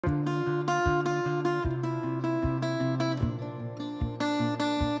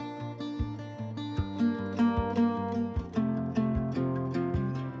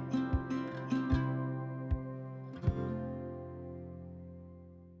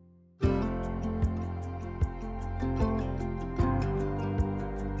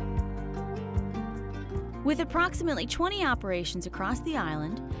With approximately 20 operations across the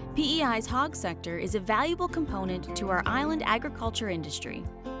island, PEI's hog sector is a valuable component to our island agriculture industry.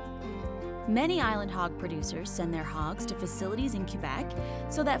 Many island hog producers send their hogs to facilities in Quebec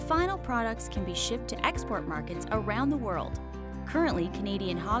so that final products can be shipped to export markets around the world. Currently,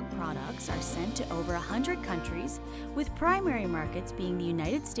 Canadian hog products are sent to over 100 countries, with primary markets being the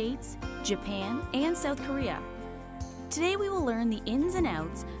United States, Japan, and South Korea. Today we will learn the ins and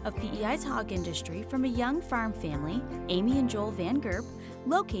outs of PEI's hog industry from a young farm family, Amy and Joel Van Gerp,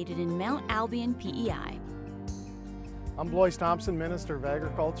 located in Mount Albion, PEI. I'm Blois Thompson, Minister of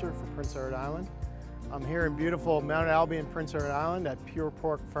Agriculture for Prince Edward Island. I'm here in beautiful Mount Albion, Prince Edward Island at Pure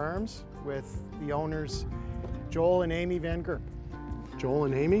Pork Farms with the owners Joel and Amy Van Gerp. Joel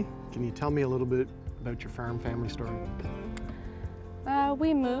and Amy, can you tell me a little bit about your farm family story?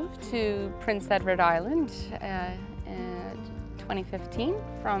 We moved to Prince Edward Island in 2015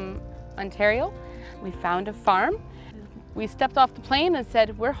 from Ontario. We found a farm. We stepped off the plane and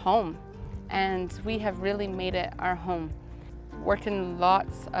said, we're home. And we have really made it our home. Working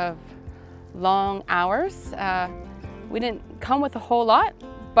lots of long hours. We didn't come with a whole lot,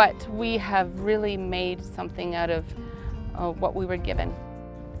 but we have really made something out of what we were given.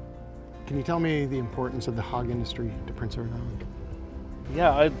 Can you tell me the importance of the hog industry to Prince Edward Island?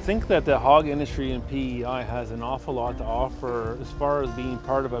 Yeah, I think that the hog industry in PEI has an awful lot to offer as far as being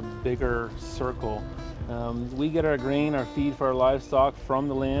part of a bigger circle. We get our grain, our feed for our livestock from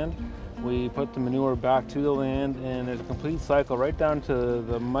the land. We put the manure back to the land, and there's a complete cycle right down to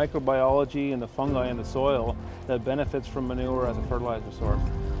the microbiology and the fungi in the soil that benefits from manure as a fertilizer source.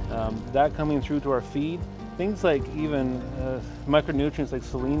 That coming through to our feed, things like even micronutrients like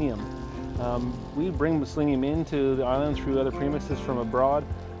selenium. We bring selenium into the island through other premixes from abroad,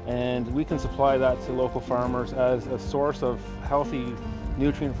 and we can supply that to local farmers as a source of healthy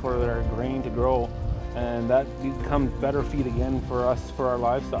nutrient for their grain to grow. And that becomes better feed again for us, for our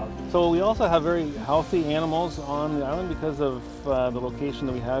livestock. So we also have very healthy animals on the island because of the location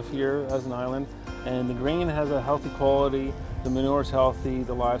that we have here as an island. And the grain has a healthy quality, the manure is healthy,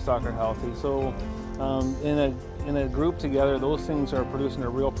 the livestock are healthy. So in a group together, those things are producing a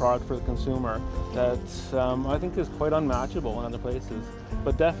real product for the consumer that I think is quite unmatchable in other places.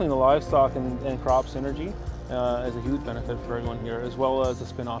 But definitely the livestock and crop synergy is a huge benefit for everyone here, as well as the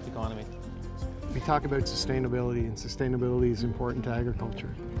spin-off economy. We talk about sustainability, and sustainability is important to agriculture.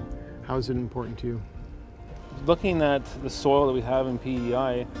 How is it important to you? Looking at the soil that we have in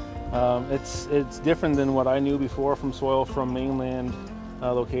PEI, it's different than what I knew before from soil from mainland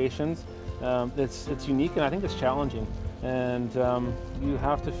locations. It's unique, and I think it's challenging. And you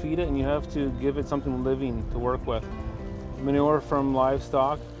have to feed it, and you have to give it something living to work with. Manure from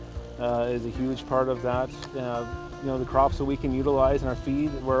livestock is a huge part of that. You know, the crops that we can utilize in our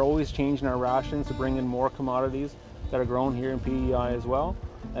feed, we're always changing our rations to bring in more commodities that are grown here in PEI as well.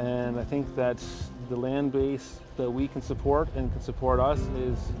 And I think that the land base that we can support and can support us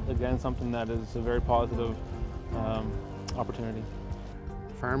is, again, something that is a very positive opportunity.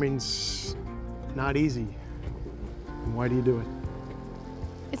 Farming's not easy. And why do you do it?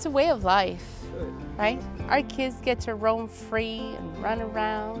 It's a way of life, right? Our kids get to roam free and run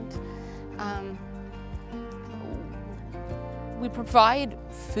around. We provide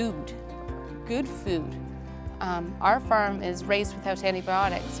food, good food. Our farm is raised without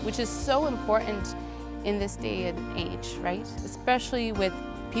antibiotics, which is so important in this day and age, right? Especially with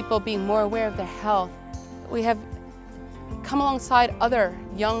people being more aware of their health. We have come alongside other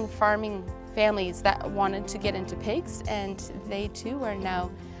young farming families that wanted to get into pigs, and they too are now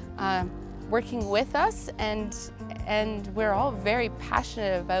working with us, and we're all very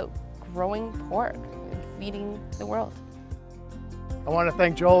passionate about growing pork and feeding the world. I want to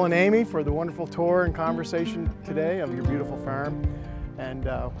thank Joel and Amy for the wonderful tour and conversation today of your beautiful farm, and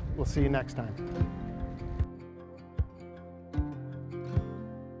we'll see you next time.